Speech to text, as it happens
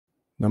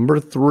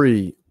Number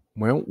 3,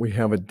 well, we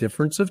have a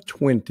difference of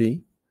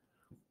 20.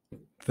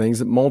 Things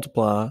that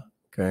multiply,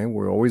 okay,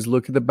 we always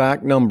look at the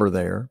back number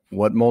there.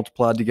 What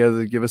multiplied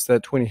together to give us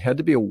that 20? Had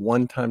to be a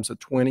 1 times a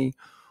 20,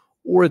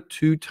 or a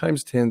 2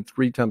 times 10,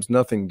 3 times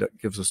nothing that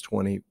gives us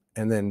 20,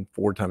 and then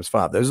 4 times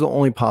 5. Those are the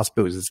only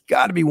possibilities. It's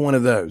got to be one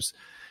of those.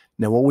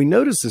 Now, what we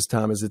notice this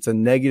time is it's a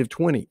negative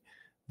 20.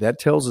 That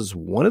tells us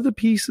one of the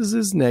pieces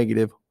is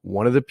negative,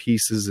 one of the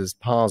pieces is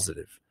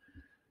positive.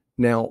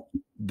 Now,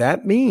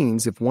 that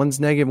means if one's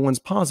negative, one's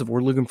positive,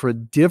 we're looking for a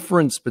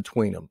difference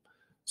between them.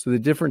 So the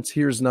difference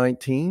here is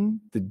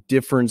 19. The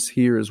difference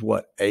here is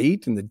what?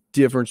 8. And the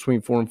difference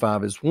between 4 and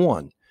 5 is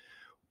 1.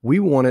 We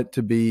want it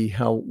to be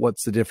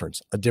what's the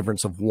difference? A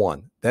difference of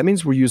 1. That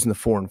means we're using the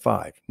 4 and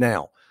 5.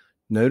 Now,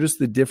 notice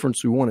the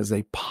difference we want is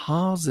a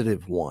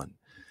positive 1.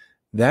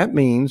 That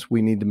means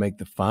we need to make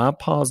the 5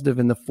 positive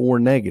and the 4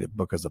 negative,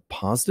 because a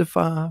positive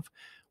 5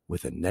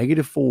 with a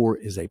negative 4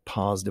 is a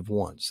positive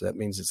 1. So that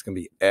means it's going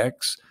to be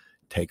x,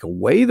 take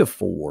away the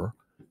 4,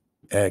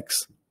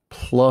 x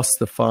plus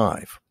the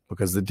 5,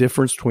 because the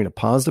difference between a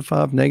positive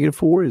 5 and negative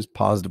 4 is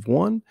positive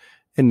 1,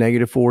 and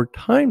negative 4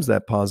 times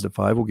that positive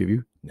 5 will give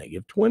you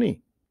negative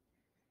 20.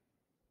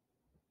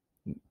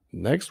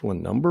 Next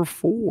one, number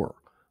 4,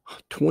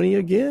 20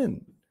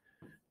 again.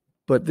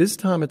 But this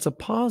time it's a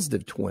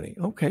positive 20.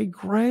 Okay,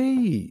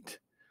 great.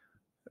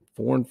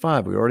 4 and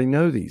 5, we already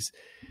know these.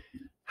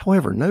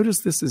 However, notice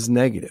this is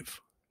negative.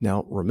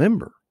 Now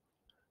remember,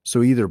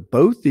 so either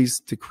both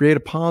these, to create a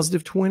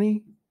positive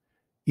 20,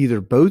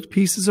 either both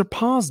pieces are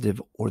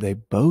positive or they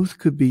both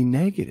could be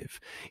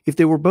negative. If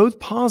they were both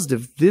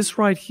positive, this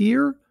right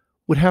here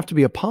would have to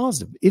be a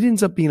positive. It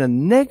ends up being a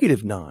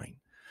negative 9.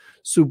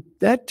 So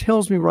that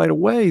tells me right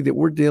away that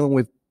we're dealing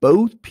with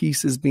both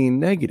pieces being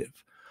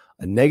negative.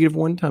 A negative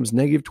 1 times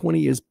negative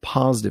 20 is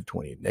positive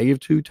 20. Negative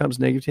 2 times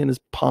negative 10 is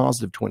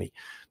positive 20.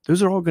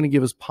 Those are all going to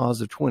give us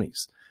positive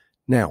 20s.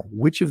 Now,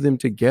 which of them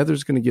together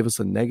is going to give us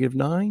a negative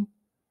 9?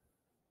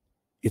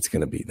 It's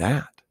going to be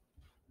that.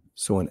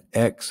 So an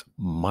x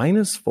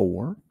minus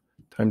 4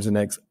 times an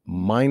x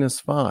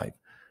minus 5.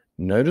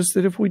 Notice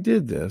that if we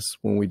did this,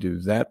 when we do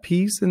that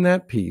piece and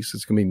that piece,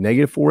 it's going to be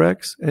negative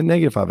 4x and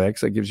negative 5x.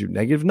 That gives you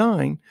negative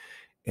 9.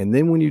 And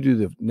then when you do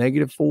the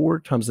negative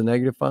 4 times the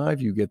negative 5,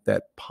 you get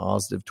that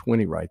positive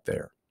 20 right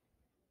there.